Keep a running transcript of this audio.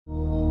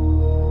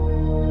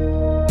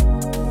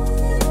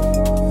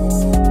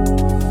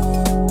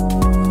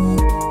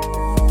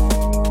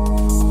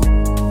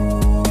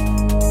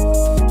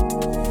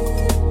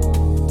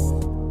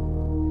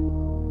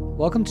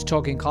Welcome to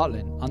Talking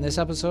Kotlin. On this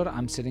episode,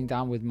 I'm sitting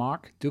down with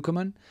Mark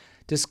Dukeman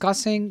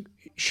discussing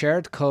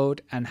shared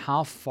code and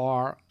how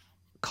far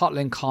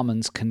Kotlin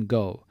Commons can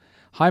go.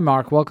 Hi,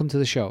 Mark. Welcome to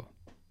the show.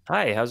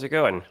 Hi, how's it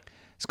going?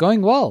 It's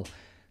going well.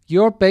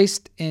 You're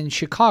based in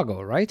Chicago,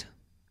 right?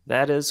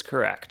 That is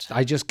correct.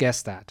 I just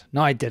guessed that.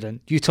 No, I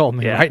didn't. You told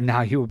me Yeah. right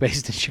now you were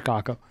based in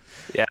Chicago.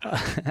 Yeah.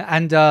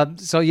 And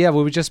so, we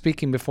were just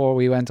speaking before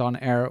we went on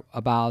air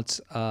about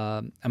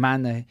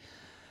Amanda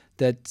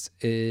that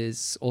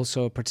is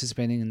also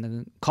participating in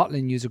the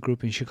Kotlin user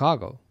group in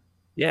Chicago.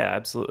 Yeah,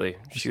 absolutely.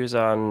 She was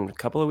on a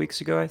couple of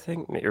weeks ago, I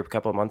think, or a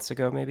couple of months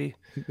ago, maybe.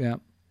 Yeah.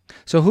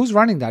 So who's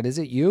running that? Is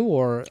it you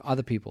or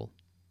other people?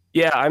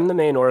 Yeah, I'm the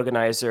main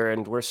organizer,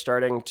 and we're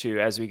starting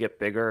to, as we get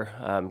bigger,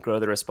 grow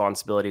the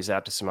responsibilities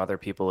out to some other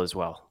people as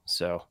well.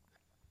 So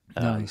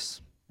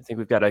Nice. I think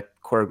we've got a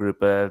core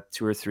group of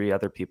 2 or 3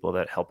 other people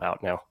that help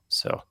out now.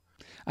 So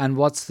And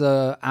what's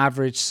the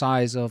average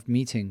size of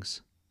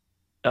meetings?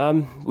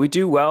 we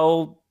do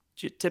well,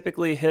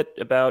 typically hit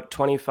about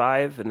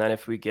 25, and then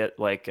if we get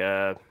like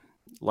a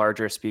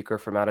larger speaker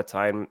from out of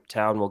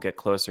town, we'll get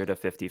closer to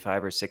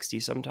 55 or 60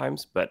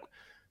 sometimes. But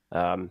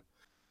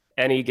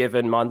any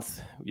given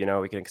month, we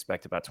can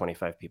expect about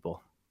 25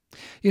 people.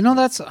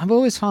 I've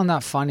always found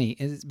that funny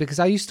because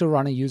I used to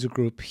run a user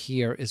group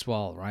here as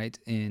well, right?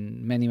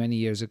 In many, many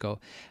years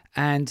ago.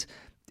 And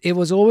it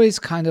was always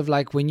kind of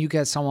like when you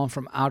get someone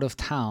from out of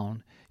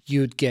town,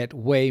 you'd get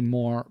way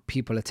more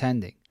people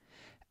attending.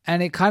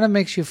 And it kind of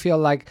makes you feel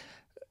like,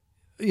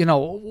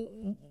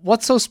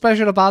 what's so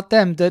special about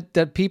them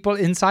that people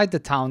inside the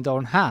town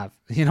don't have?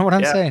 You know what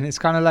I'm saying? It's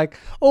kind of like,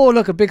 oh,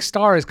 look, a big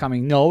star is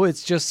coming. No,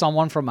 it's just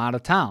someone from out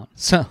of town.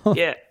 So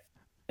yeah,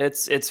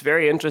 it's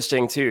very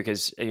interesting too,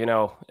 because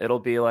it'll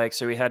be like,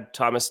 so we had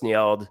Thomas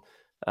Nield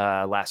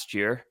last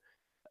year,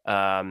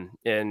 and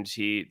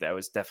that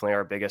was definitely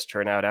our biggest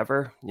turnout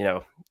ever.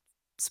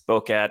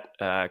 Spoke at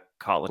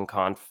Kotlin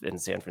Conf in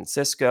San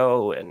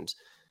Francisco, and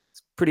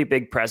pretty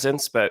big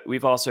presence, but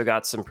we've also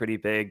got some pretty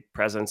big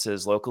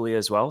presences locally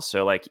as well.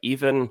 So like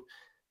even,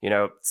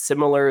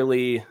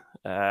 similarly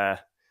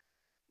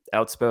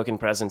outspoken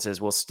presences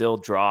will still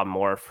draw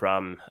more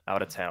from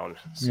out of town.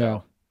 So, yeah.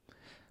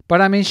 But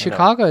I mean,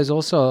 Chicago is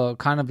also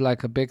kind of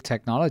like a big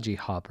technology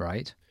hub,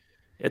 right?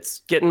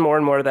 It's getting more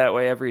and more that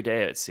way every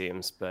day, it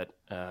seems. But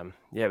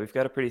we've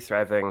got a pretty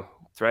thriving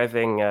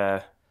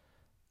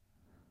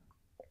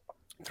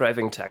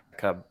tech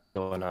hub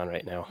going on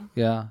right now.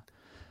 Yeah.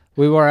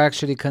 We were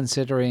actually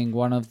considering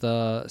one of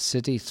the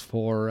cities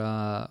for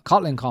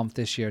Kotlin Conf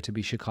this year to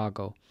be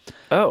Chicago.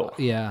 Oh.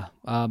 Yeah.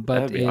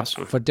 But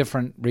awesome. For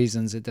different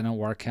reasons, it didn't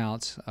work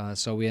out.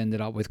 So we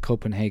ended up with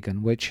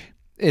Copenhagen, which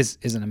is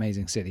an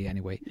amazing city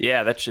anyway.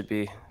 Yeah, that should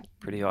be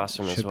pretty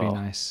awesome as well. Should be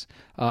nice.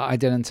 I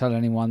didn't tell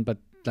anyone, but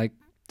like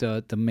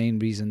the main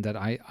reason that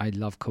I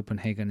love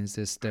Copenhagen is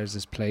there's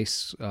this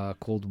place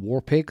called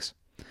War Pigs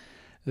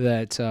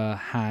that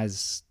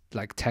has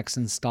like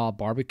Texan style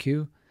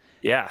barbecue.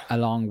 Yeah.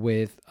 Along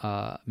with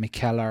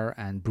Mikkeller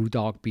and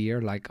Brewdog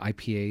beer, like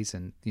IPAs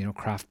and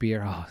craft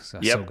beer. Oh, so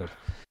good.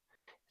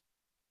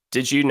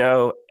 Did you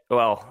know?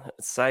 Well,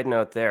 side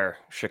note there,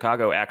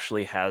 Chicago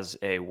actually has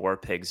a War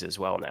Pigs as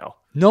well now.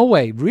 No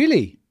way,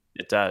 really?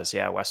 It does,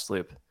 yeah, West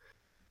Loop.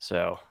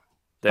 So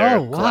they're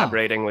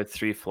collaborating with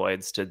Three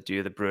Floyds to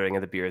do the brewing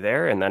of the beer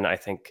there. And then I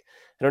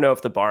don't know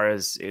if the bar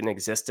is in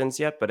existence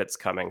yet, but it's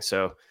coming.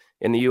 So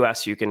in the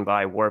US, you can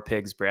buy War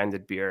Pigs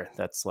branded beer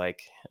that's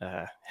like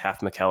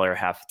half Mikkeller,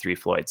 half Three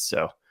Floyds.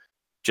 So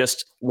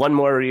just one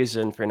more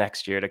reason for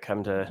next year to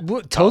come to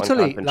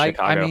totally. Like,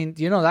 Chicago. I mean,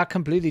 that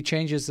completely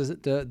changes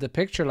the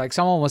picture. Like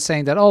someone was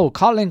saying that,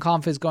 Kotlin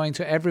Conf is going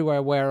to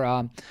everywhere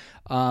where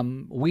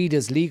weed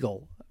is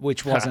legal,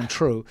 which wasn't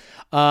true.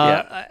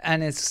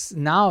 And it's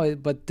now,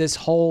 but this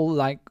whole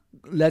like,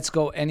 let's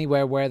go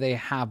anywhere where they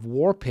have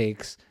War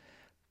Pigs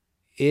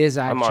is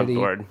actually. I'm on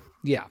board.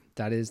 Yeah,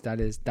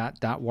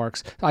 that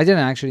works. I didn't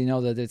actually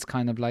know that it's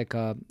kind of like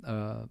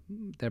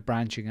they're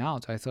branching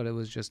out. I thought it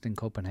was just in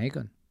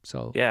Copenhagen.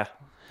 So yeah,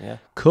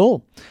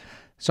 cool.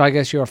 So I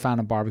guess you're a fan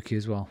of barbecue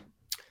as well.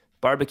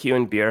 Barbecue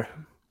and beer,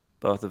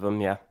 both of them.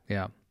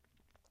 Yeah.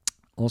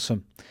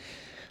 Awesome.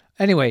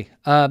 Anyway,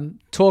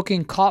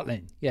 talking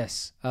Kotlin.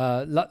 Yes.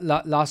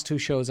 Last 2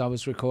 shows I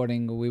was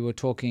recording, we were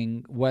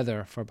talking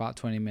weather for about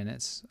 20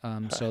 minutes.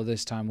 So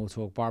this time we'll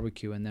talk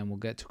barbecue and then we'll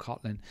get to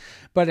Kotlin.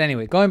 But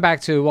anyway, going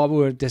back to what we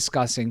were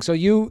discussing. So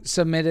you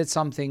submitted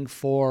something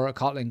for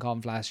Kotlin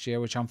Conf last year,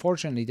 which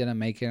unfortunately didn't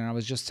make it. And I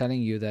was just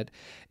telling you that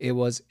it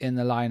was in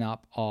the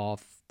lineup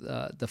of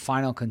the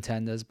final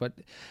contenders. But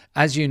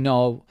as you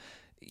know,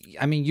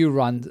 I mean, you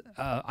run,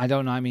 I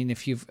don't know, I mean,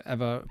 if you've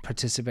ever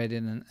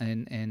participated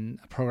in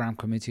a program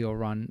committee or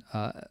run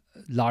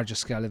larger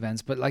scale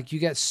events, but like you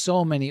get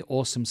so many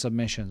awesome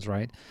submissions,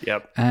 right?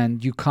 Yep.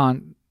 And you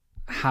can't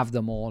have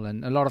them all.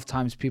 And a lot of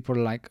times people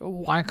are like,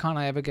 why can't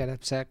I ever get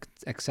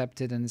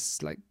accepted? And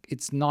it's like,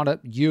 it's not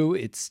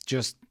it's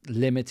just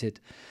limited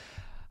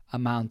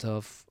amount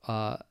of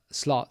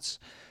slots.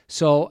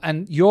 So,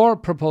 and your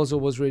proposal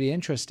was really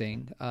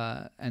interesting.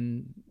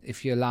 And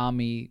if you allow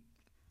me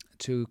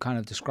to kind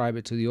of describe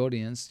it to the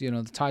audience.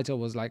 The title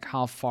was like,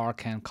 how far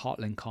can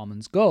Kotlin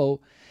Commons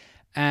go?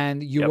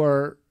 And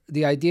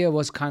the idea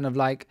was kind of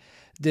like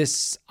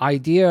this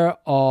idea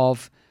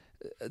of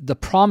the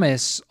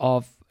promise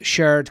of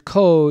shared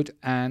code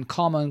and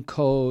common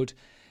code.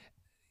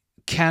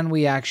 Can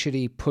we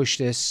actually push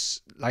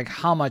this? Like,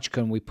 how much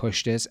can we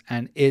push this?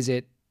 And is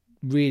it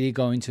really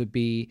going to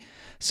be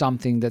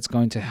something that's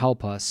going to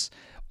help us?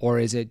 Or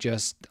is it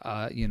just,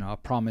 a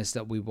promise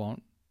that we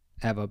won't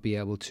ever be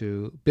able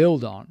to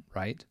build on,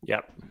 right?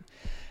 Yep.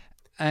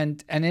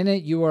 And in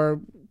it, you were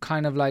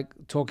kind of like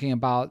talking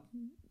about,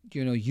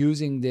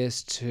 using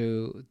this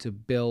to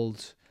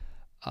build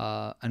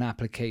an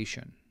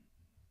application.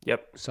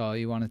 Yep. So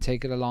you want to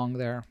take it along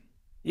there?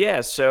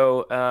 Yeah.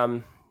 So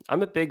I'm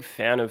a big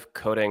fan of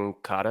coding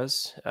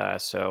katas.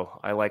 So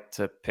I like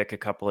to pick a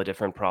couple of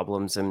different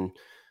problems and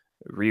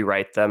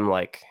rewrite them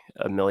like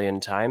a million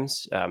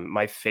times.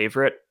 My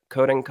favorite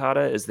coding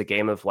kata is the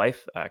Game of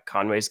Life,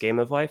 Conway's Game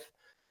of Life,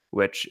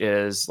 which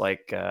is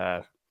like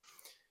a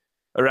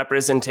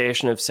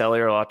representation of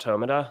cellular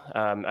automata.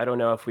 I don't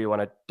know if we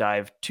want to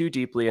dive too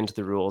deeply into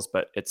the rules,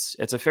 but it's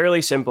a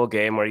fairly simple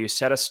game where you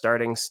set a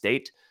starting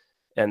state,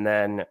 and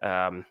then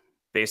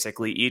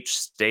basically each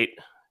state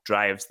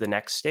drives the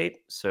next state.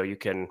 So you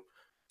can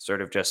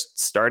sort of just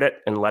start it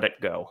and let it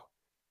go.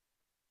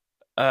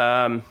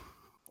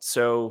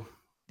 So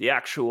the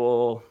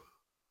actual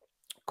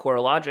core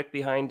logic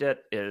behind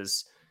it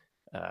is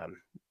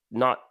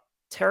not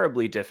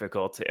terribly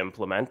difficult to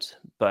implement,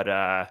 but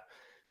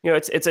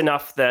it's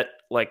enough that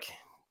like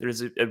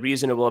there's a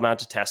reasonable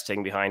amount of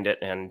testing behind it.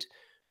 And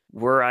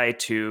were I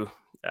to,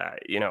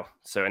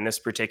 so in this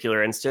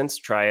particular instance,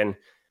 try and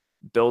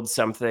build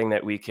something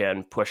that we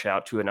can push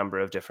out to a number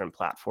of different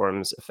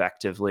platforms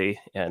effectively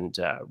and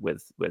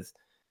with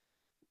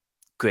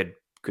good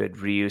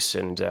reuse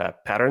and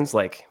patterns.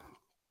 Like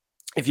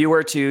if you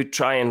were to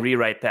try and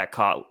rewrite that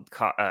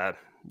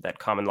that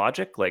common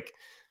logic, like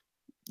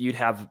you'd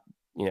have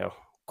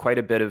quite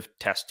a bit of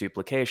test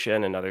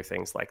duplication and other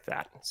things like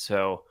that.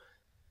 So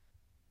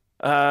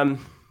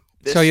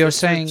so you're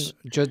saying,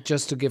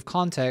 just to give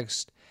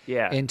context,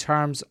 yeah, in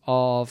terms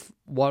of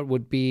what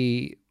would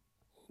be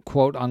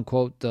quote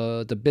unquote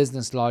the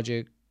business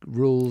logic,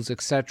 rules,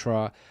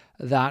 etc.,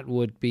 that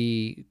would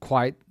be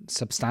quite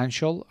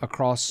substantial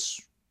across,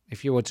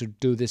 if you were to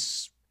do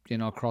this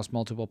across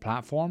multiple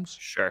platforms.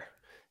 Sure.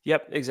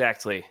 Yep,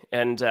 exactly.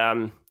 And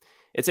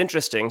it's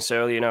interesting.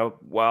 So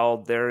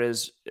while there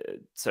is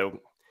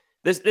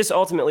this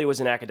ultimately was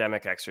an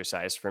academic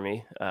exercise for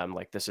me.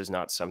 Like this is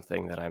not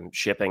something that I'm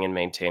shipping and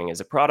maintaining as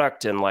a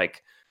product and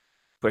like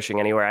pushing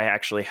anywhere. I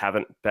actually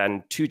haven't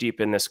been too deep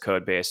in this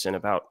code base in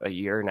about a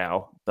year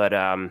now. But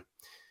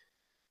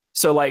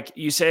so like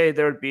you say,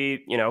 there would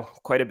be,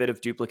 quite a bit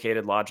of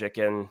duplicated logic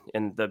in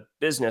the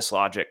business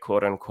logic,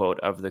 quote unquote,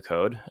 of the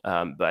code.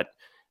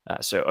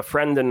 So a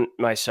friend and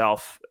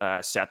myself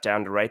sat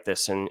down to write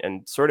this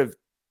and sort of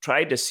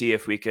tried to see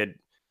if we could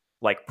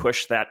like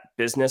push that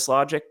business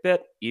logic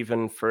bit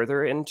even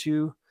further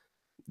into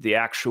the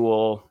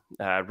actual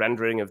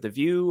rendering of the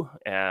view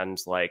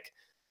and like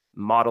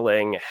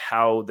modeling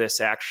how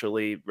this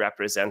actually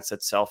represents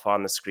itself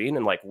on the screen,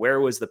 and like where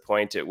was the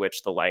point at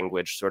which the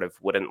language sort of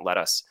wouldn't let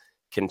us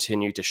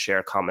continue to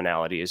share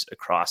commonalities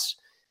across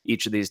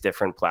each of these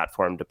different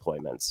platform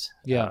deployments.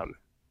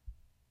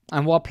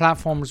 And what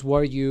platforms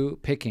were you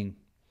picking?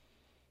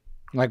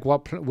 Like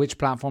which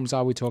platforms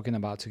are we talking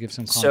about, to give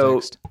some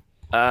context?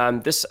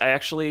 So I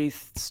actually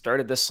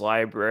started this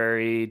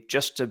library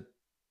just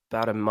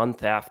about a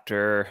month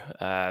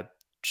after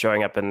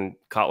showing up in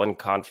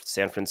KotlinConf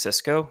San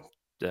Francisco.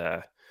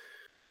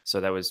 So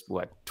that was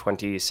what,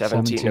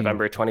 2017,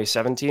 November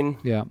 2017?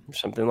 Yeah.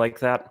 Something like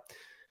that.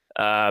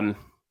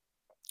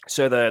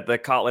 So the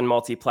Kotlin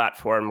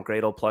multi-platform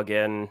Gradle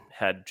plugin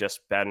had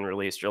just been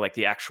released, or like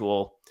the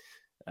actual,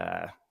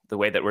 the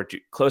way that we're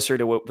closer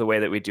to the way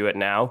that we do it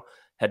now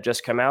had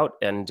just come out,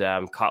 and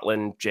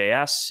Kotlin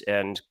JS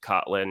and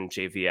Kotlin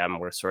JVM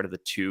were sort of the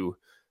two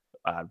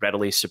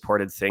readily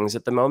supported things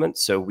at the moment.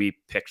 So we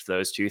picked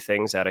those two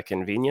things out of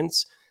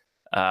convenience,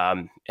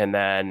 and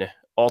then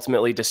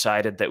ultimately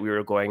decided that we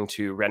were going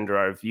to render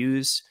our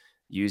views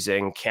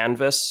using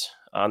Canvas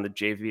on the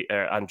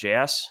on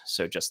JS.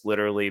 So just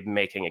literally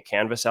making a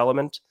canvas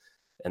element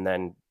and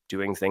then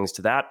doing things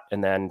to that.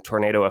 And then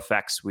Tornado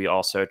Effects, we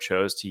also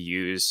chose to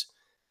use,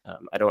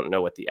 I don't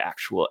know what the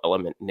actual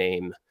element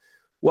name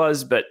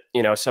was, but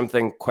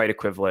something quite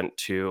equivalent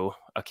to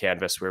a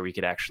canvas where we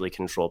could actually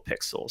control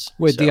pixels.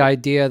 With the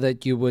idea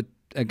that you would,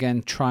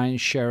 again, try and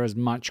share as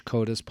much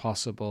code as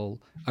possible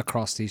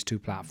across these two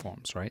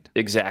platforms, right?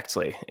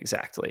 Exactly.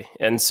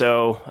 And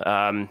so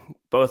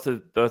both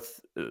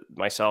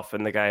myself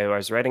and the guy who I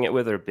was writing it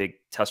with are big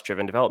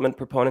test-driven development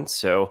proponents.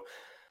 So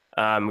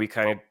we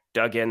kind of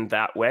dug in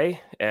that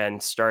way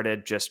and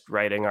started just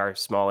writing our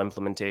small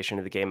implementation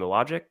of the Game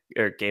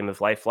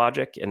of Life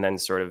logic, and then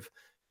sort of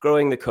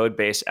growing the code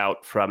base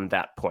out from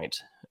that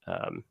point.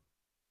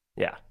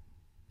 Yeah.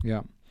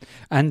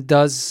 And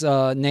does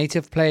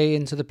native play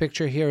into the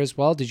picture here as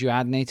well? Did you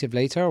add native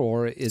later,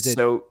 or is it?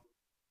 So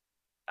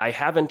I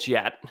haven't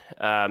yet.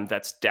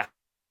 That's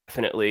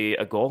definitely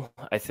a goal.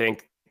 I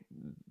think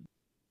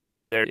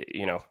there,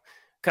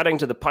 cutting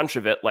to the punch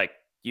of it, like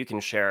you can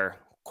share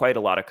quite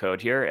a lot of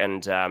code here.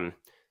 And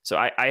so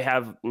I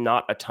have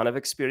not a ton of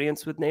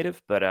experience with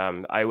native, but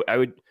I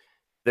would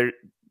there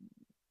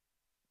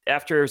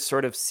after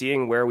sort of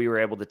seeing where we were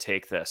able to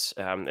take this,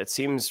 it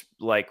seems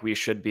like we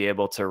should be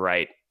able to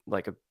write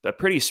like a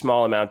pretty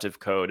small amount of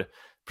code,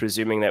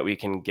 presuming that we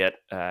can get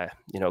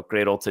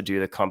Gradle to do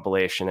the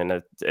compilation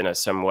in a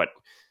somewhat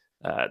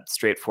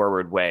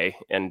straightforward way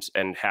and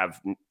have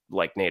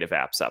like native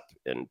apps up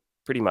in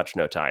pretty much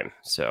no time.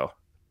 So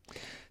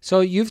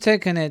you've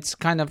taken it's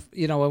kind of,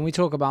 when we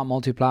talk about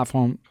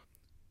multi-platform,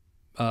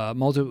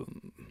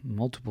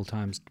 multiple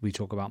times we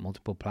talk about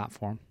multiple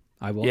platform.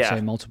 I won't say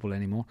multiple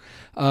anymore.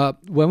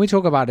 When we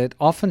talk about it,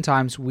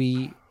 oftentimes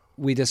we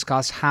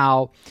discuss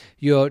how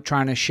you're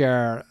trying to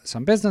share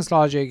some business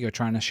logic, you're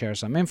trying to share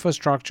some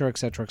infrastructure, et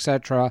cetera, et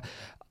cetera.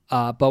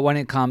 But when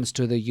it comes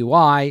to the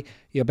UI,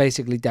 you're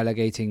basically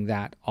delegating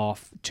that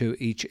off to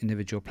each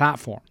individual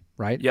platform,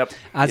 right? Yep.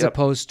 As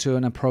opposed to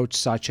an approach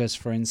such as,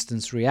 for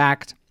instance,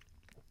 React,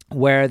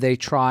 where they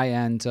try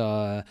and,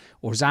 or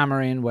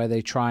Xamarin, where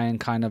they try and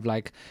kind of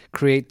like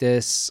create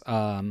this,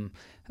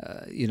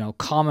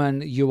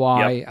 common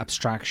UI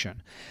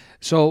abstraction.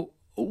 So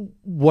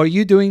were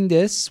you doing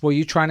this? Were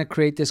you trying to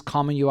create this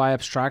common UI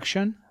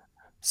abstraction?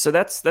 So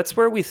that's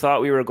where we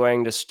thought we were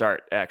going to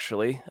start,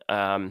 actually.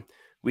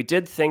 We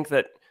did think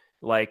that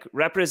like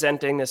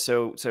representing this,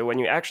 so when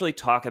you actually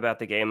talk about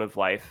the game of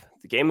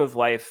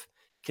life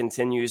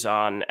continues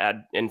on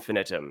ad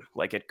infinitum.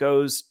 Like it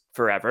goes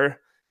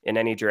forever in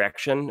any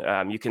direction.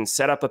 You can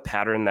set up a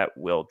pattern that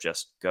will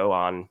just go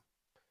on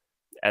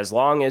as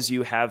long as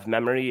you have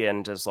memory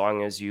and as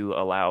long as you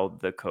allow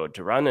the code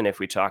to run. And if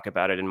we talk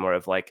about it in more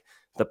of like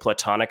the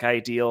Platonic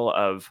ideal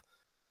of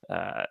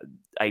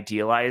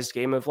idealized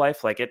game of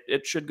life, like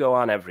it should go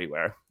on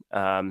everywhere.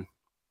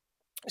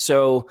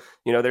 So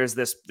there's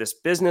this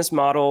business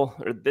model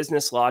or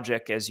business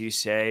logic, as you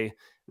say,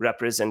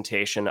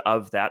 representation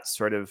of that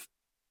sort of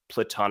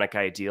Platonic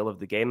ideal of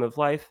the game of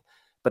life.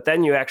 But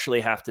then you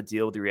actually have to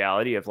deal with the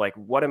reality of like,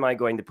 what am I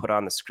going to put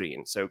on the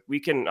screen? So we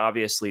can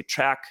obviously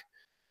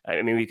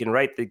we can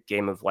write the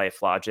game of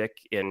life logic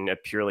in a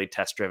purely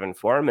test-driven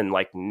form and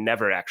like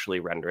never actually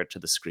render it to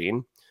the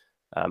screen.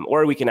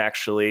 Or we can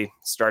actually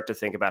start to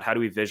think about how do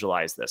we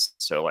visualize this?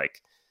 So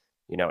like,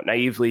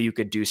 naively, you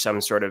could do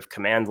some sort of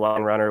command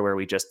line runner where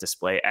we just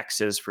display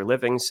X's for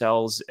living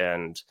cells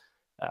and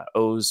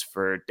O's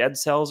for dead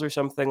cells or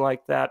something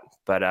like that.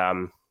 But,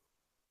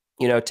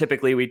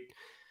 typically we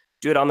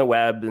do it on the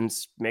web and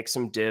make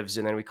some divs,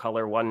 and then we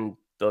color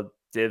the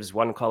divs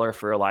one color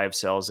for alive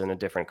cells and a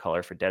different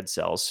color for dead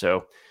cells.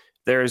 So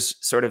there's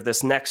sort of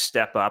this next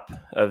step up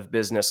of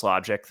business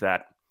logic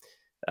that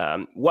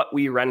what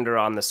we render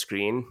on the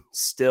screen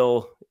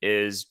still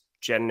is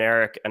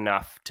generic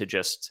enough to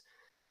just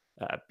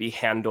be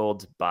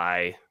handled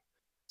by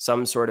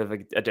some sort of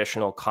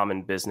additional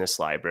common business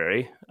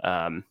library.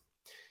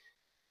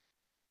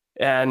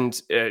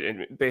 And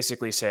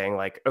basically saying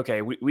like,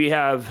 okay, we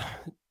have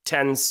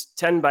 10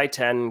 by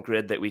 10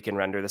 grid that we can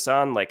render this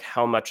on. Like,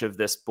 how much of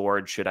this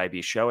board should I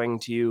be showing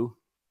to you?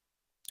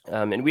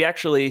 And we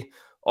actually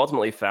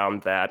ultimately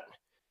found that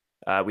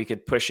we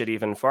could push it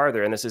even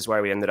farther. And this is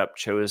why we ended up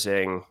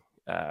choosing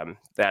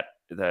that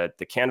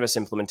the canvas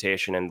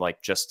implementation and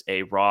like just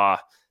a raw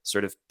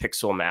sort of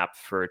pixel map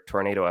for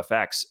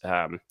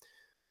TornadoFX.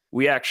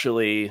 We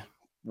actually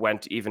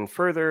went even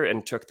further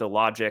and took the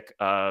logic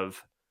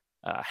of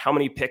how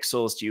many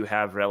pixels do you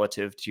have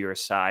relative to your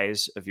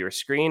size of your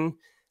screen,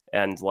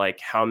 and like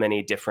how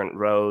many different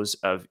rows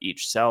of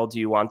each cell do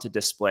you want to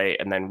display?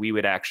 And then we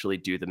would actually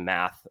do the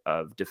math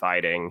of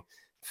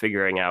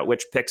figuring out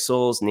which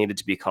pixels needed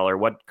to be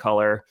what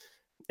color.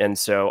 And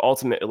so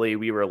ultimately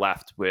we were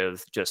left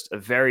with just a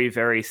very,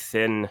 very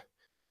thin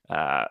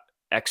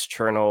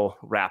external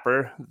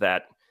wrapper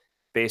that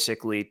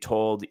basically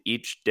told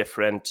each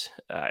different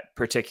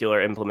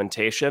particular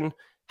implementation,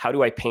 how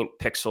do I paint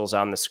pixels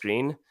on the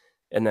screen?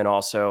 And then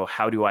also,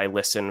 how do I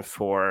listen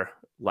for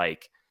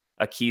like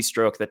a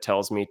keystroke that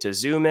tells me to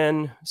zoom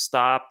in,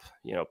 stop,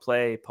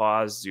 play,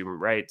 pause,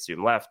 zoom right,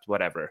 zoom left,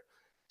 whatever.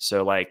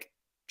 So like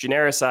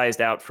genericized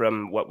out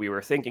from what we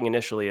were thinking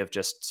initially of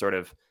just sort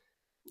of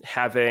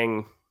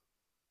having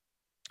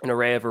an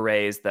array of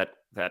arrays that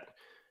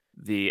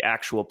the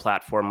actual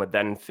platform would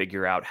then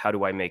figure out, how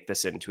do I make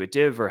this into a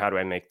div, or how do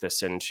I make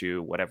this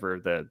into whatever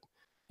the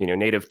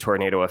native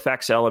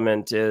TornadoFX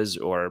element is,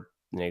 or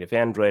native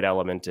Android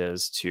element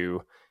is,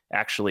 to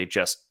actually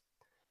just,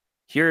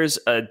 here's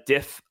a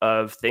diff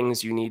of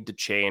things you need to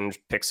change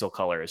pixel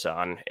colors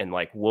on, and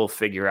like we'll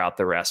figure out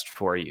the rest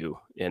for you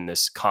in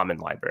this common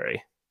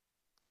library.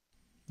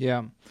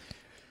 Yeah.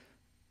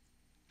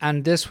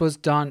 And this was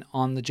done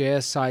on the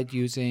JS side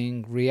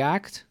using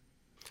React?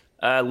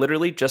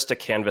 Literally just a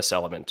canvas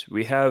element.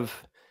 We have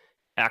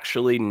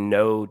actually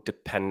no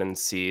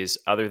dependencies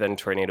other than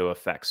tornado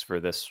effects for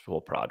this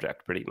whole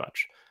project, pretty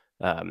much.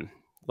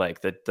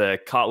 Like the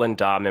Kotlin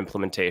DOM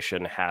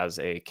implementation has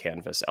a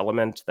canvas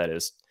element that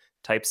is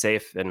type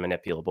safe and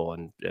manipulable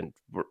and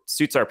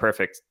suits our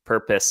perfect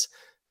purpose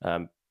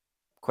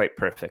quite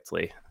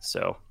perfectly.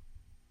 So,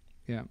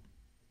 yeah.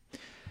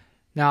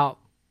 Now,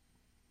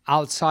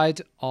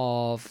 outside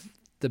of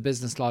the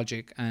business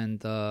logic and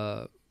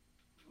the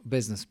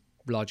business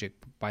logic,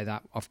 by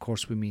that, of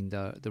course, we mean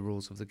the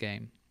rules of the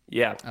game.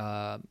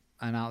 Yeah.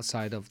 And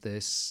outside of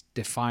this,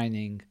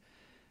 defining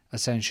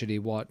essentially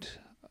what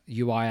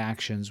UI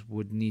actions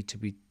would need to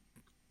be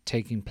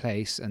taking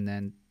place and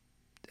then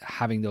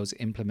having those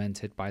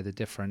implemented by the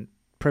different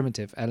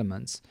primitive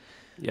elements.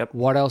 Yep.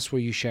 What else were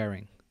you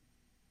sharing?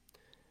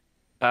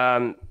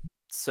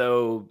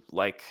 So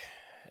like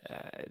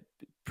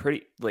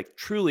pretty like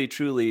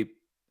truly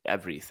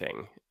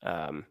everything.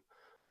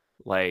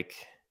 Like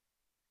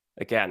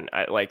again,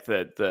 I like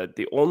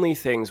the only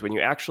things when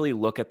you actually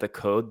look at the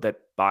code that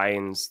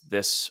binds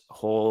this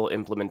whole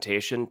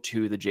implementation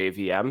to the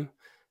JVM,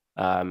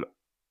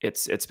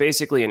 it's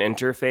basically an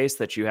interface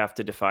that you have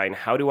to define.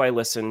 How do I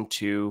listen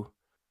to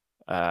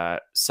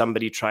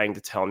somebody trying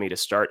to tell me to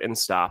start and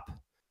stop?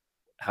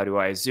 How do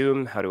I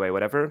zoom? How do I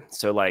whatever?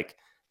 So like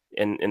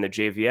in the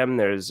JVM,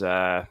 there's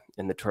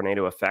in the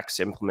Tornado Effects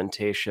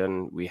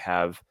implementation, we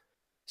have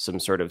some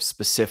sort of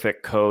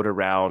specific code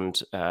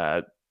around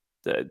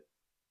the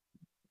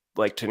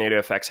like Tornado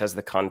Effects has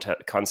the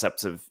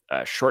concepts of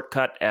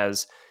shortcut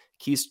as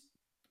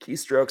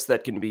keystrokes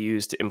that can be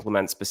used to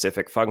implement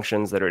specific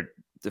functions that are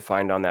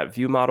defined on that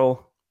view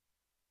model.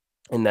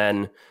 And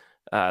then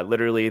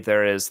literally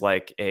there is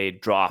like a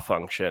draw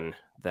function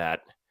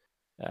that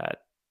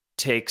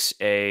takes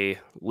a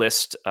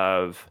list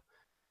of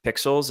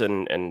pixels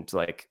and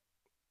like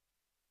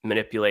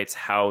manipulates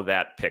how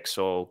that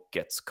pixel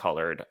gets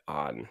colored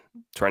on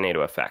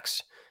Tornado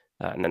Effects.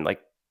 And then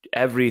like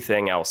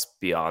everything else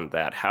beyond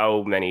that,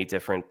 how many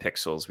different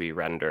pixels we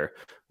render,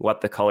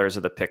 what the colors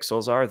of the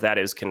pixels are, that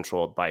is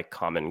controlled by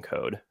common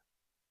code.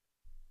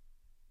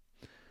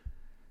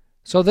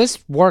 So this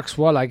works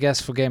well, I guess,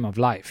 for Game of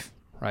Life,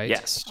 right?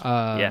 Yes.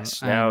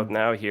 Yes.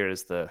 Now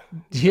here's the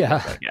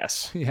yeah.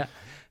 Yes.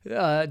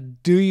 Yeah.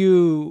 Do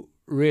you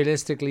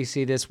realistically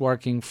see this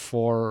working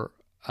for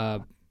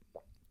a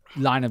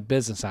line of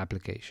business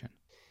application?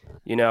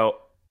 You know,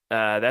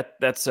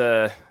 that's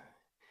the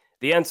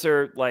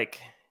answer. Like,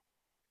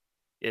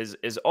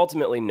 is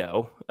ultimately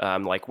no.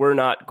 Like, we're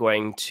not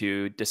going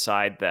to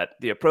decide that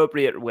the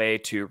appropriate way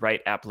to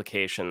write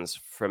applications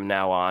from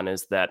now on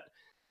is that,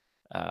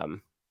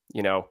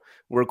 you know,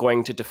 we're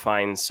going to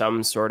define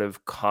some sort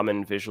of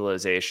common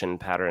visualization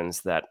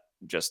patterns that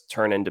just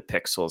turn into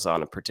pixels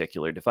on a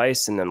particular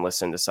device and then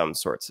listen to some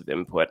sorts of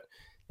input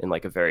in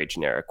like a very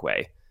generic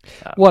way.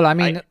 Well, I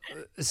mean,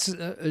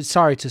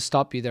 sorry to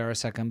stop you there a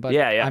second, but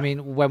yeah. I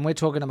mean, when we're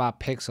talking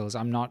about pixels,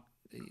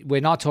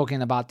 we're not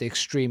talking about the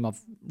extreme of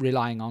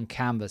relying on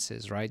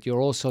canvases, right?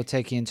 You're also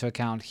taking into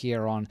account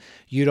here on,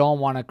 you don't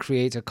want to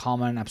create a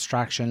common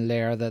abstraction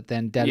layer that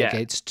then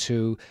delegates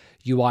to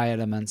UI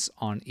elements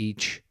on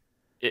each.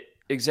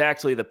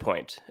 Exactly the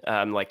point.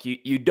 Like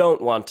you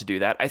don't want to do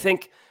that. I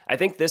think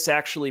this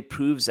actually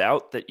proves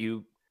out that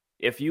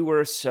if you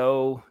were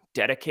so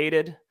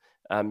dedicated,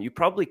 you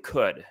probably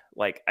could.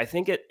 Like, I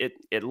think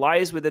it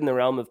lies within the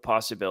realm of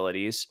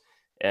possibilities,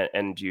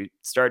 and you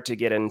start to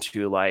get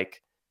into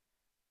like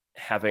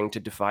having to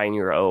define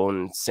your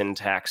own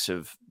syntax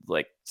of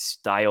like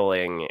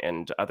styling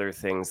and other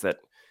things that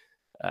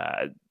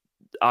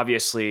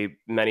obviously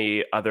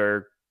many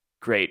other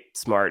great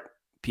smart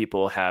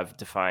people have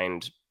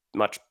defined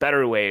much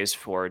better ways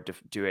for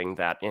doing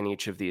that in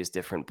each of these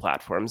different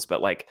platforms.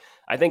 But like,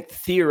 I think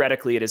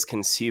theoretically it is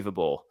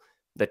conceivable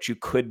that you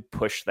could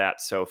push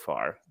that so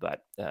far,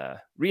 but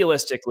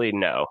realistically,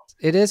 no.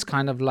 It is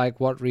kind of like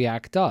what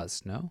React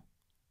does, no?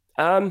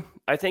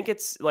 I think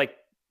it's like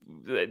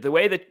the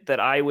way that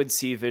I would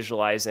see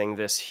visualizing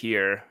this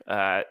here,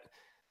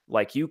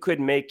 like you could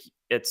make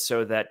it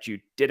so that you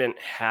didn't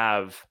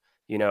have,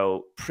 you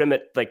know,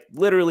 like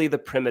literally the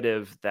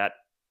primitive that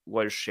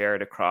was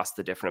shared across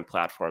the different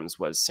platforms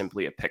was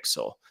simply a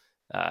pixel.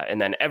 And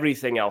then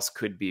everything else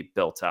could be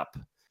built up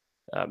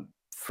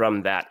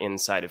from that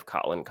inside of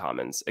Kotlin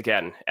Commons.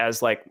 Again,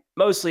 as like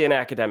mostly an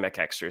academic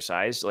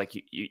exercise, like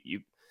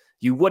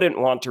you wouldn't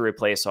want to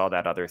replace all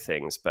that other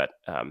things, but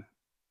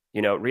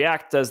you know,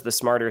 React does the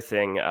smarter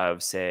thing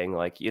of saying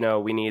like, you know,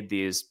 we need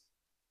these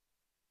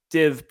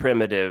div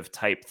primitive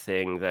type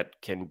thing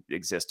that can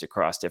exist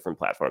across different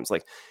platforms.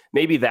 Like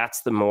maybe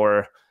that's the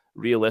more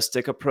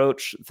realistic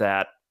approach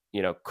that,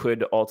 you know,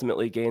 could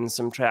ultimately gain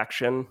some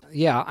traction.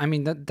 Yeah, I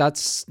mean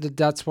that's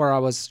where I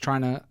was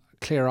trying to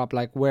clear up,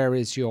 like, where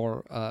is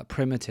your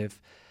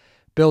primitive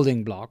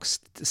building blocks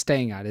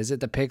staying at? Is it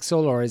the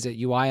pixel, or is it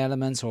UI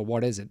elements, or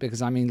what is it?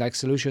 Because I mean, like,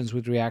 solutions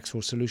with React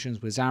or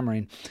solutions with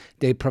Xamarin,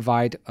 they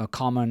provide a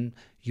common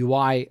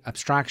UI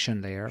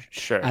abstraction layer.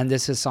 Sure. And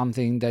this is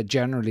something that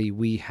generally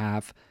we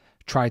have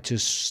try to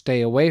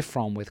stay away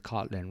from with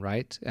Kotlin,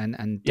 right? And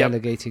Yep.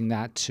 delegating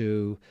that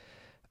to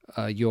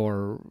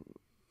your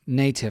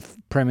native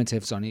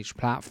primitives on each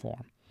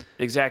platform.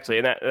 Exactly.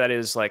 And that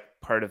is like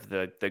part of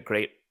the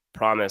great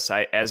promise,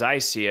 as I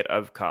see it,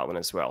 of Kotlin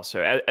as well.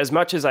 So as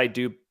much as I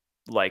do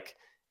like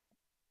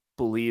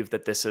believe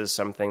that this is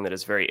something that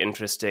is very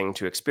interesting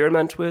to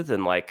experiment with,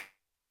 and like,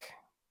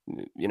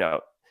 you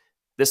know,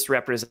 this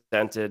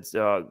represented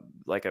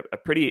like a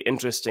pretty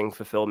interesting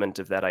fulfillment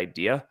of that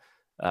idea,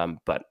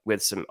 but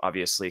with some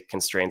obviously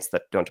constraints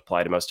that don't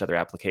apply to most other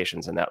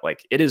applications, and that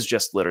like it is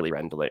just literally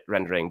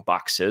rendering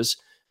boxes.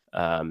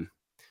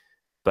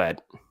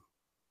 But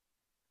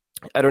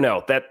I don't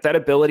know, that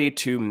ability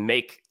to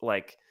make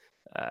like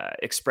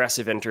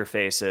expressive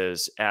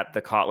interfaces at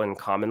the Kotlin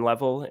common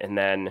level, and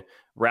then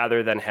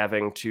rather than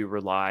having to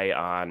rely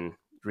on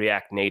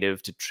React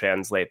Native to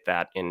translate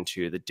that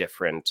into the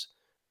different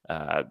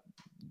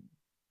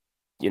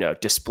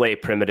display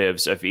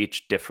primitives of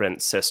each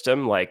different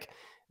system, like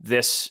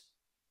this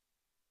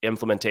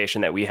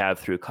implementation that we have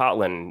through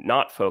Kotlin,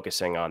 not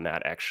focusing on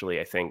that, actually,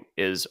 I think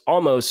is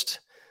almost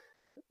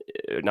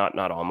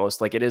not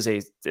almost, like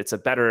it's a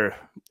better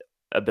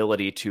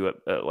ability to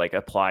like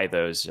apply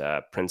those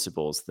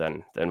principles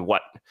than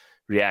what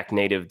React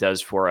Native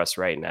does for us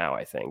right now.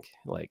 I think,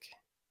 like,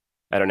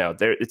 I don't know,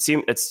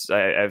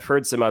 I've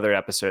heard some other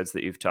episodes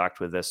that you've talked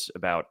with this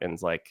about,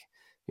 and like,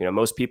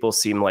 most people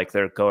seem like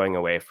they're going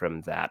away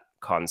from that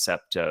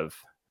concept of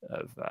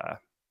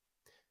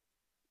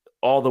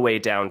all the way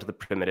down to the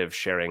primitive,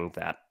 sharing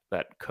that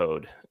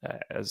code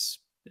as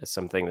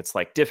something that's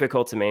like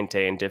difficult to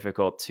maintain,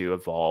 difficult to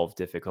evolve,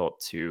 difficult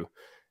to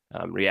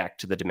react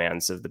to the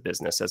demands of the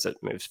business as it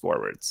moves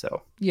forward.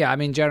 So yeah, I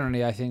mean,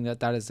 generally, I think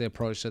that is the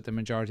approach that the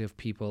majority of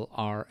people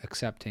are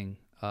accepting,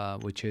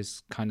 which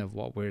is kind of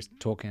what we're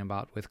talking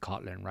about with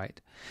Kotlin, right?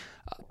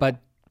 But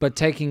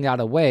taking that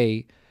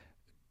away,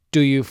 do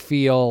you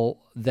feel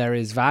there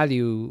is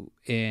value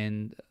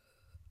in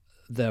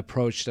the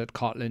approach that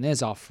Kotlin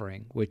is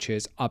offering, which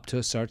is up to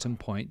a certain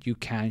point you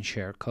can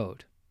share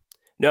code?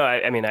 No,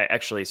 I mean, I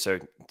actually, so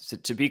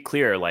to be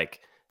clear,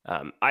 like,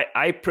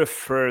 I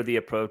prefer the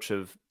approach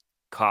of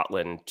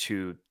Kotlin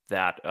to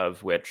that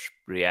of which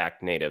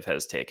React Native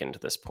has taken to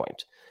this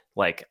point.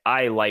 Like,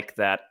 I like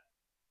that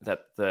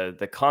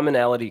the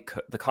commonality,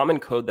 the common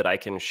code that I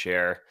can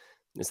share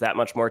is that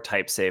much more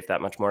type safe,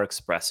 that much more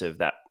expressive,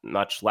 that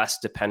much less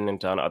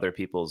dependent on other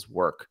people's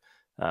work.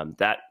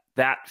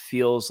 That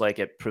feels like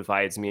it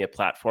provides me a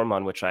platform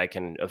on which I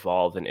can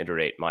evolve and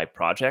iterate my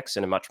projects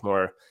in a much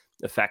more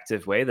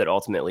effective way that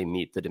ultimately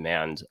meet the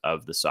demand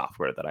of the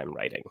software that I'm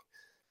writing.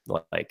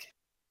 Like,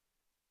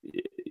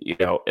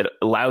 it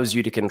allows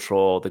you to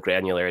control the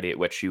granularity at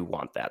which you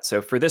want that.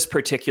 So for this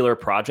particular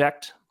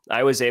project,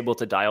 I was able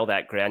to dial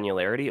that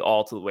granularity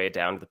all to the way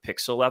down to the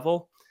pixel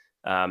level.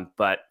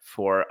 But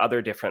for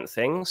other different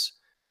things,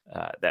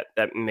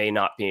 that may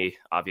not be,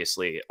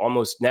 obviously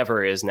almost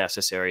never is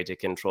necessary to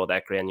control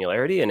that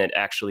granularity, and it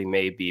actually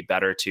may be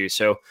better to.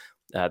 So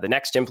the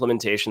next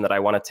implementation that I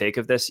want to take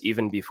of this,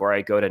 even before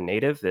I go to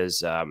native,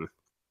 is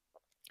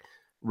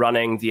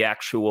running the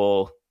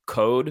actual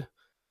code,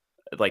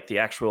 like the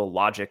actual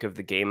logic of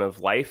the game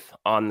of life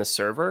on the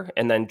server,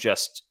 and then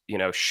just,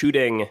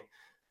 shooting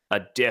a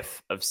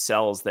diff of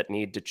cells that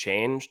need to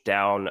change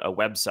down a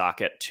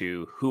WebSocket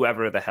to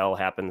whoever the hell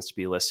happens to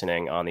be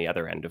listening on the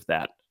other end of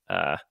that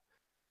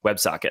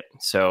WebSocket.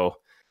 So,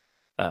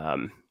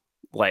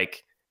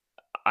 like,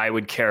 I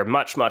would care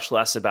much, much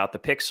less about the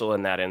pixel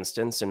in that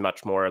instance, and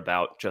much more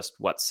about just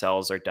what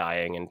cells are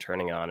dying and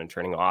turning on and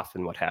turning off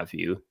and what have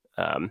you,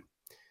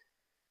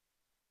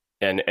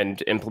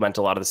 and implement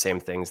a lot of the same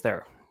things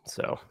there.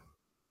 So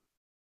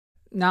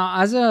now,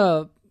 as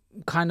a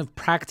kind of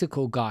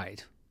practical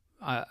guide,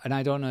 and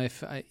I don't know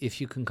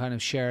if you can kind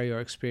of share your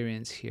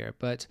experience here,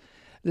 but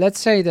let's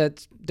say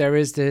that there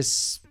is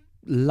this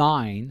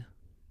line,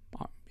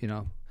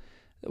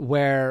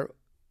 where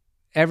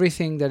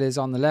everything that is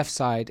on the left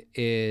side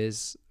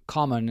is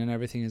common and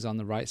everything is on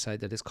the right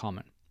side that is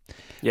common.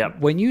 yeah.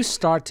 When you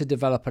start to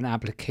develop an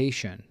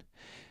application,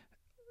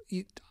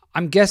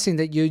 I'm guessing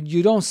that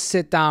you don't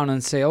sit down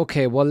and say,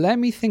 okay, well, let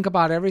me think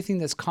about everything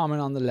that's common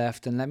on the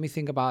left and let me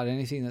think about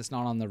anything that's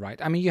not on the right.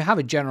 I mean, you have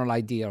a general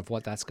idea of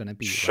what that's going to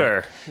be. Sure.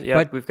 Right? Yeah,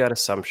 but we've got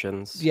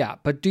assumptions. Yeah,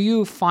 but do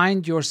you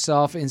find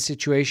yourself in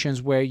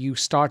situations where you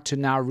start to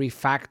now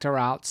refactor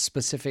out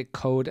specific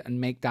code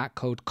and make that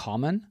code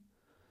common?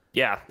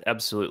 Yeah,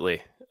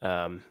 absolutely.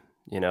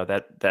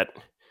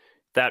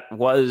 That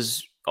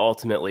was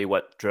ultimately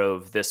what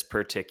drove this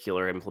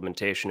particular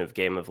implementation of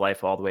Game of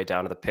Life all the way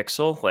down to the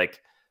pixel.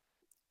 Like,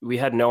 we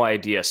had no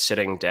idea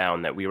sitting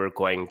down that we were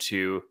going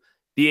to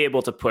be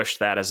able to push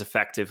that as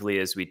effectively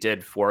as we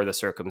did for the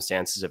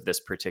circumstances of this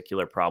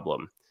particular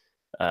problem.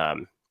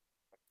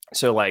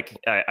 So like,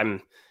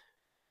 I'm,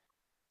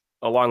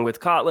 along with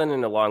Kotlin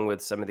and along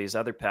with some of these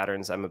other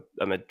patterns, I'm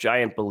a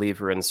giant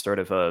believer in sort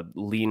of a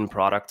lean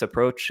product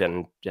approach,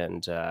 and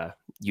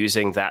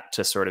using that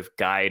to sort of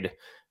guide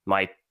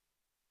my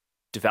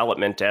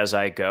development as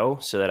I go,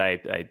 so that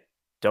I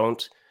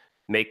don't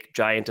make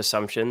giant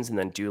assumptions and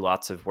then do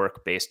lots of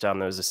work based on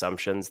those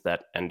assumptions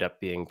that end up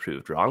being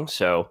proved wrong.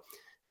 So,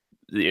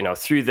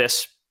 through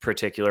this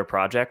particular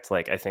project,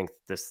 like I think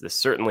this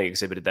certainly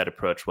exhibited that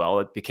approach well.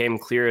 It became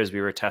clear as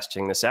we were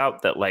testing this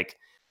out that like,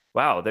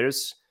 wow,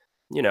 there's,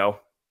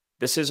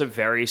 this is a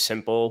very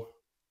simple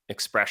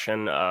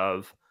expression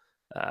of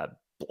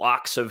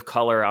blocks of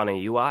color on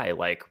a UI.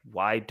 Like,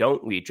 why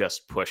don't we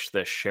just push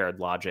this shared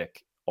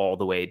logic all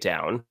the way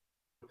down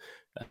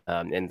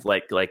and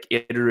like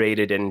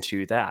iterated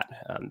into that?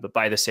 But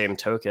by the same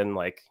token,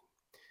 like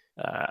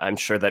I'm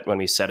sure that when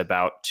we set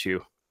about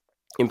to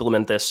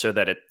implement this so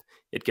that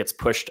it gets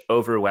pushed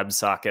over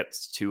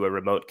WebSockets to a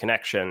remote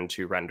connection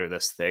to render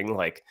this thing,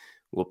 like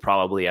we'll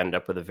probably end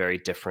up with a very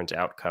different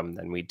outcome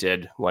than we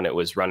did when it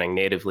was running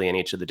natively in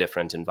each of the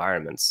different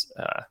environments.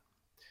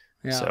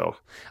 Yeah. So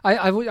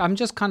I'm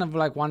just kind of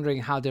like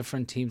wondering how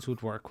different teams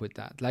would work with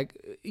that. Like,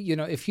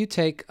 if you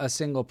take a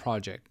single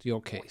project,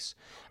 your case,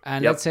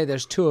 and let's say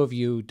there's two of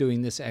you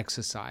doing this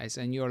exercise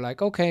and you're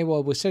like, okay,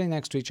 well, we're sitting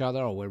next to each other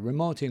or we're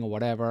remoting or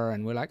whatever.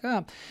 And we're like,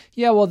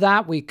 yeah, well,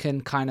 that we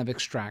can kind of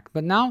extract.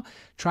 But now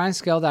try and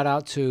scale that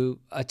out to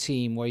a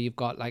team where you've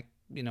got like,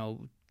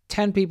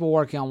 10 people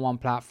working on one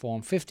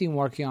platform, 15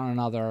 working on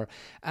another,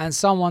 and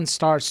someone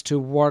starts to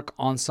work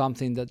on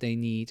something that they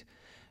need.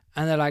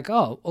 And they're like,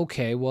 oh,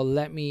 okay, well,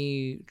 let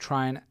me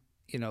try and,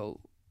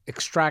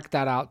 extract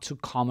that out to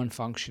common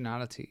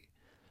functionality.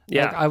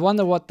 Yeah. Like, I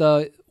wonder what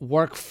the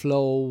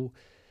workflow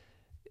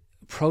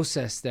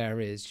process there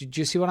is. Do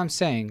you see what I'm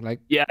saying?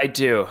 Like, yeah, I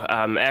do.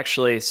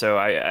 Actually, so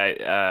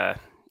I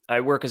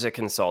work as a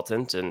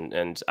consultant,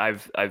 and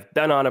I've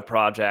been on a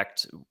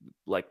project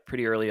like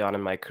pretty early on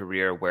in my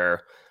career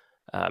where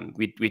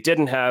we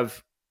didn't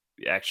have,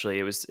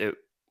 actually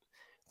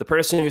the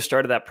person who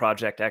started that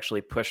project actually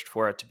pushed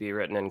for it to be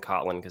written in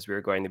Kotlin because we were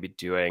going to be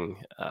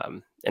doing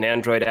an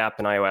Android app,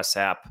 an iOS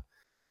app,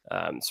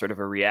 sort of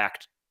a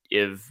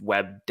reactive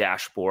web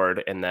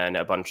dashboard, and then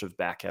a bunch of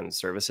backend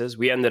services.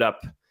 We ended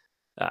up,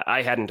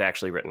 I hadn't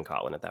actually written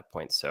Kotlin at that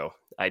point, so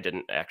I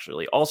didn't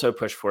actually also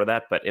push for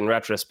that. But in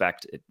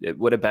retrospect, it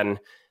would have been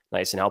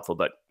nice and helpful.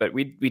 But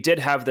we did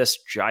have this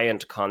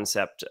giant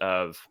concept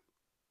of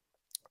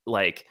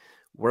like,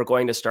 we're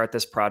going to start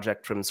this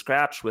project from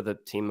scratch with a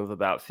team of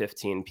about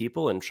 15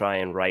 people and try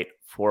and write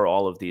for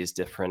all of these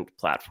different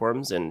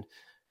platforms. And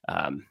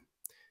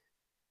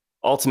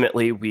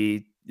ultimately,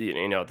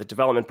 the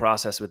development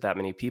process with that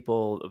many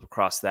people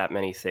across that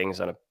many things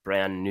on a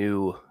brand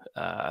new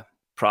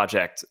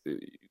project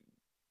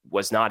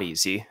was not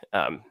easy.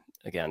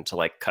 Again, to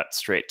like cut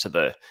straight to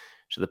the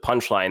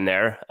punchline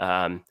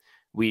there,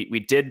 we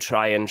did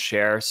try and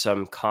share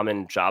some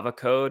common Java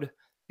code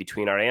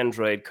between our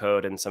Android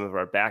code and some of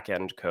our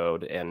backend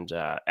code. And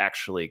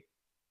actually,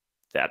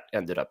 that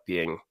ended up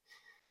being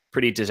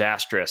pretty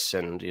disastrous.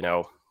 And,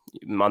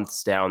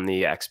 months down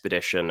the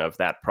expedition of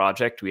that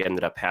project, we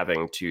ended up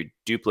having to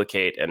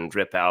duplicate and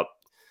rip out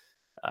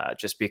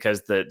just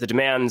because the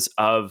demands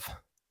of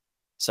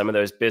some of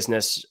those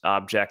business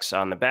objects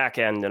on the back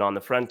end and on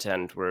the front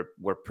end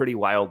were pretty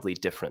wildly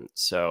different.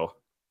 So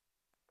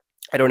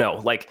I don't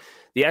know, like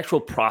the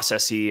actual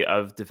processy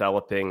of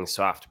developing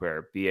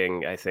software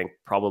being, I think,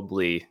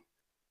 probably,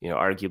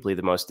 arguably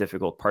the most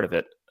difficult part of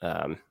it.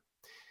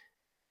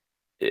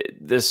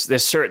 This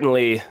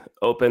certainly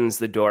opens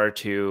the door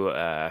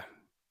to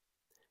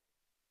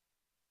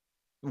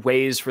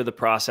ways for the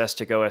process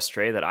to go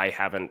astray that I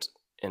haven't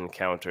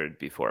encountered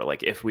before.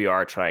 Like if we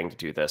are trying to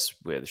do this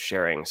with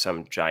sharing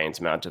some giant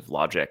amount of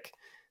logic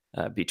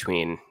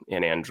between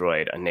an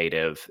Android, a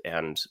native,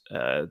 and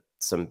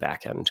some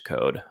backend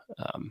code.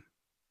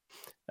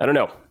 I don't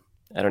know.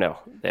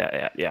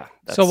 Yeah.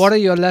 So what are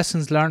your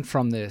lessons learned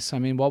from this? I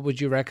mean, what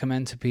would you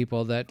recommend to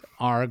people that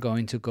are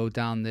going to go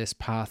down this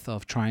path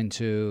of trying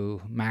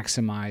to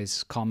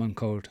maximize common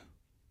code?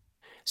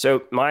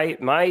 So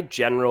my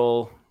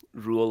general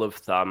rule of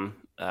thumb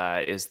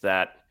is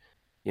that,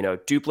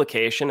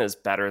 duplication is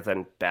better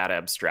than bad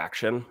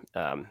abstraction.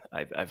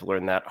 I've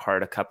learned that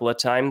hard a couple of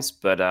times,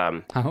 but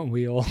haven't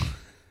we all?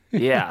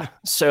 Yeah.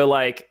 So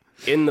like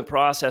in the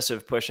process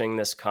of pushing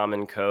this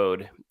common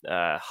code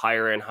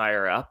higher and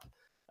higher up,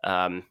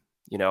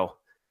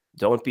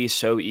 don't be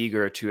so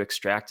eager to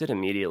extract it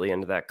immediately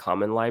into that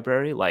common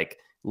library. Like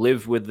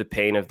live with the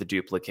pain of the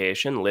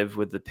duplication, live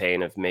with the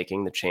pain of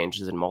making the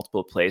changes in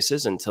multiple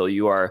places until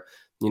you are,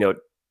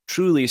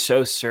 truly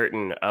so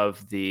certain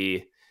of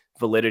the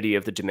validity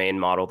of the domain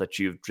model that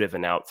you've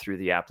driven out through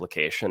the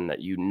application that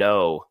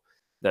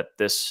that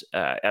this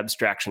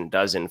abstraction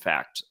does in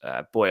fact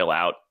boil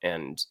out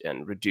and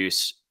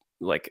reduce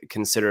like a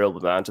considerable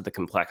amount of the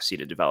complexity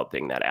to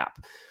developing that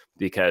app.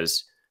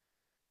 Because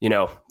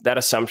that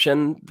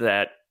assumption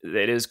that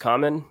it is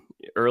common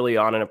early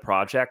on in a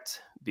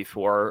project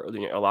before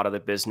a lot of the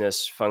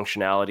business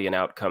functionality and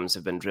outcomes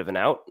have been driven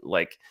out,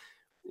 like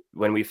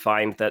when we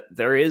find that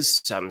there is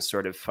some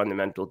sort of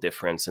fundamental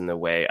difference in the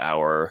way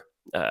our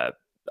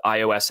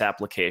iOS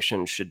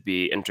application should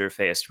be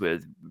interfaced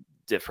with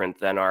different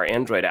than our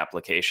Android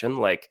application,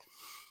 like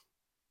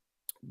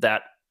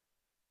that,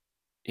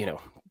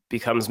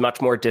 becomes much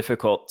more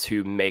difficult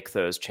to make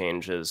those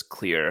changes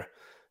clear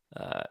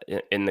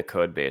in the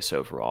code base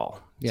overall.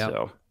 Yeah.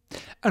 So.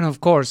 And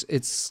of course,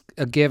 it's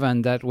a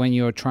given that when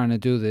you're trying to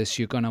do this,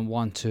 you're going to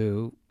want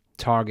to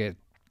target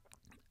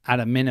at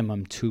a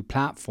minimum 2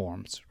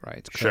 platforms,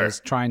 right?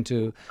 Because trying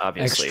to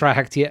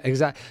extract,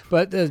 exactly.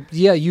 But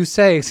you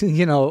say,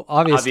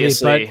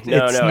 obviously, but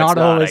it's not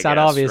always that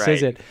obvious, right?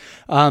 Is it?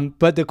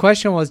 But the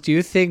question was, do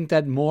you think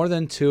that more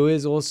than 2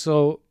 is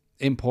also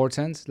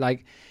important?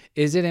 Like,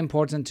 is it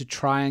important to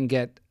try and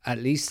get at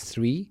least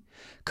 3?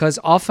 Because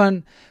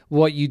often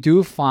what you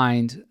do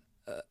find,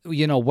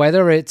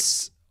 whether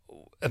it's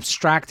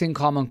abstracting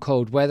common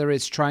code, whether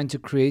it's trying to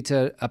create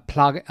a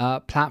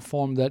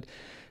platform that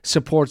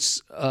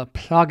supports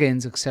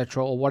plugins,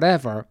 etc., or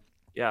whatever,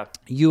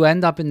 you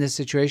end up in this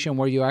situation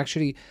where you're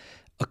actually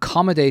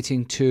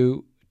accommodating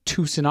to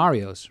 2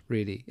 scenarios,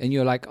 really. And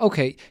you're like,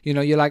 okay,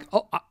 you're like,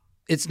 oh,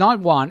 it's not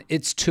 1,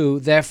 it's 2,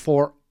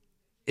 therefore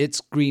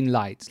it's green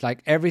light.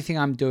 Like everything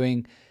I'm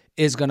doing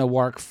is going to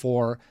work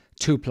for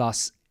 2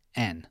 plus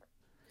n.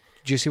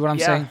 Do you see what I'm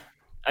saying?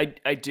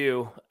 I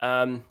do.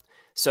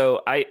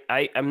 So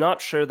I'm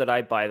not sure that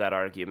I buy that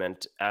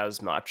argument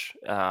as much.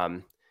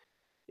 Left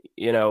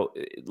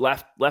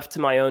to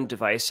my own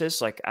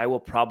devices, like I will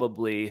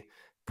probably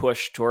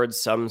push towards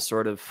some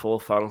sort of full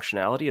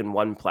functionality in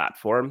one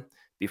platform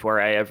before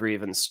I ever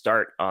even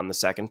start on the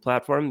second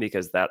platform,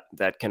 because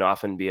that can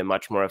often be a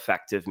much more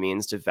effective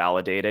means to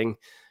validating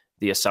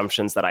the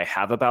assumptions that I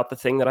have about the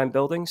thing that I'm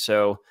building.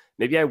 So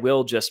maybe I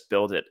will just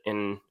build it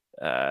in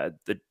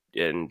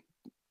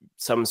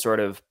some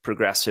sort of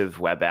progressive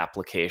web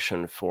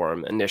application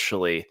form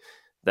initially,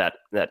 that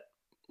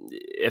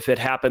if it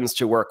happens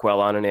to work well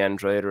on an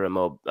Android or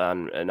on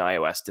an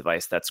iOS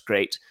device, that's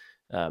great.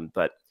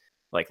 But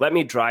like, let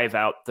me drive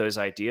out those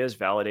ideas,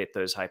 validate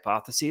those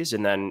hypotheses.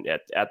 And then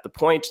at the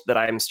point that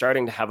I'm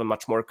starting to have a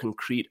much more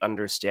concrete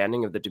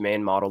understanding of the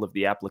domain model of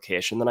the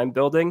application that I'm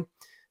building,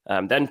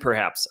 then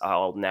perhaps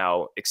I'll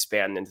now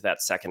expand into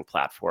that second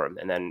platform,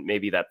 and then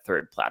maybe that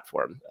third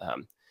platform.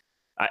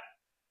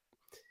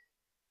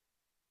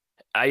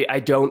 I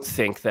don't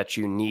think that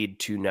you need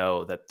to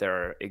know that there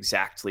are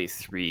exactly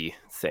 3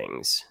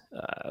 things,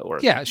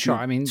 or sure.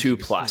 I mean, 2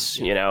 plus,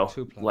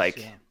 2 plus,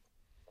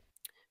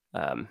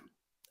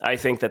 I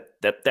think that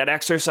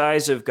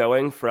exercise of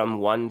going from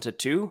 1 to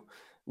 2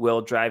 will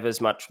drive as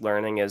much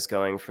learning as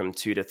going from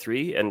 2 to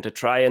 3, and to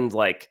try and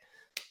like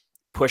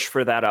push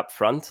for that up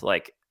front.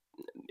 Like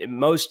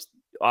most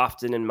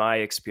often in my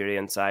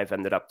experience, I've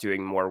ended up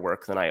doing more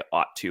work than I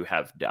ought to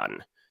have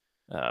done.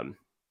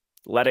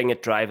 Letting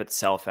it drive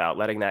itself out,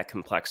 letting that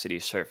complexity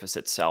surface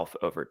itself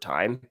over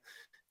time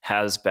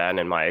has been,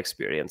 in my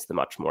experience, the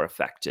much more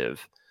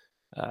effective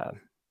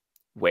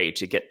way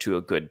to get to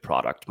a good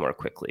product more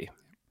quickly.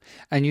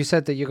 And you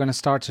said that you're going to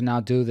start to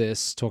now do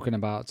this, talking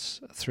about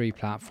 3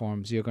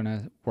 platforms. You're going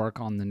to work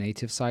on the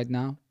native side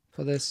now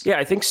for this? Yeah,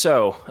 I think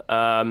so.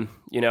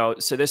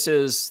 So this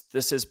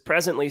is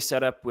presently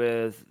set up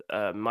with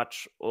a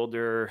much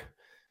older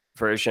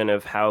version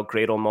of how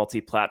Gradle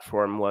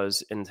multi-platform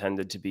was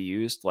intended to be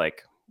used,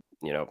 like,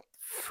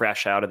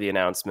 fresh out of the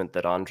announcement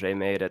that Andre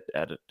made at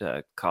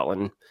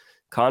Kotlin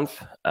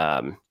Conf.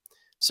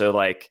 So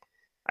like,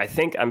 I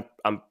think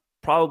I'm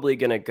probably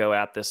going to go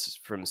at this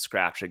from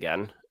scratch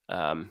again,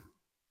 and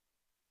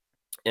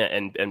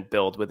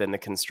build within the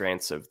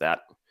constraints of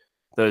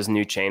those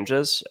new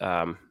changes.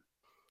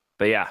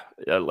 But yeah,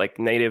 like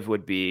native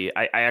would be,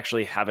 I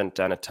actually haven't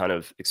done a ton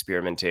of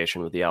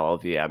experimentation with the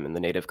LLVM and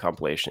the native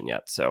compilation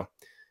yet. So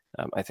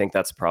I think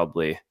that's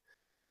probably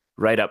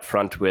right up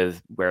front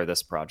with where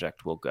this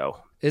project will go.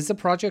 Is the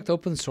project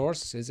open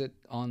source? Is it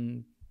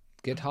on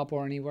GitHub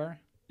or anywhere?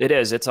 It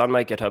is. It's on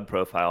my GitHub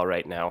profile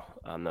right now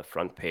on the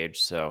front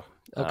page. So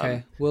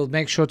okay, we'll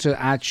make sure to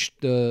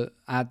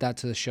add that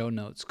to the show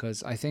notes,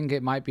 because I think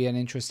it might be an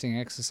interesting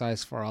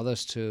exercise for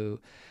others to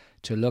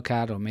look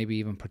at or maybe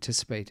even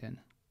participate in.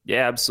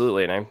 Yeah,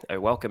 absolutely. And I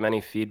welcome any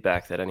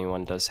feedback that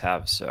anyone does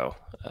have. So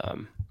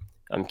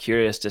I'm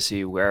curious to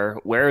see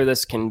where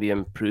this can be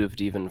improved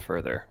even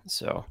further.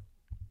 So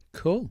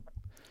cool.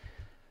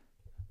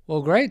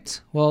 Well,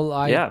 great. Well,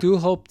 I do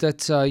hope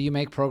that you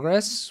make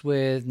progress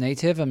with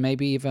native and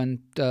maybe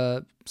even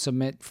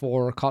submit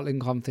for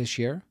Kotlin Conf this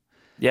year.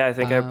 Yeah, I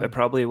think I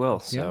probably will.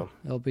 So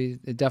it'll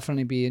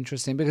definitely be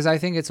interesting, because I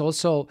think it's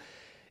also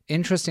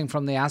interesting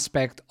from the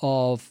aspect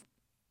of,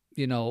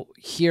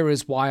 here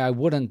is why I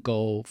wouldn't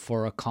go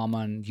for a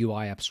common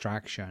UI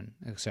abstraction,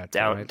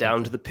 etc.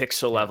 Down to the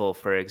pixel level,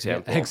 for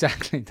example. Yeah,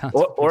 exactly.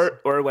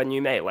 Or when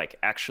you may, like,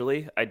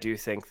 actually, I do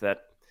think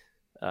that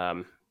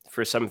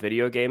for some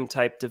video game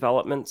type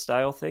development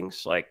style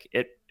things, like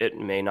it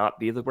may not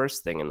be the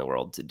worst thing in the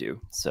world to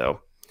do. So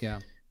yeah.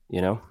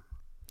 Yeah.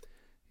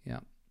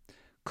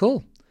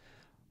 Cool.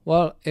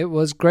 Well, it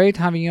was great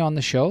having you on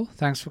the show.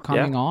 Thanks for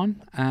coming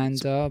on,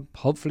 and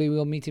hopefully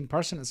we'll meet in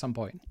person at some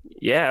point.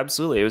 Yeah,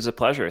 absolutely. It was a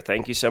pleasure.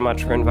 Thank you so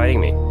much for inviting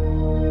me.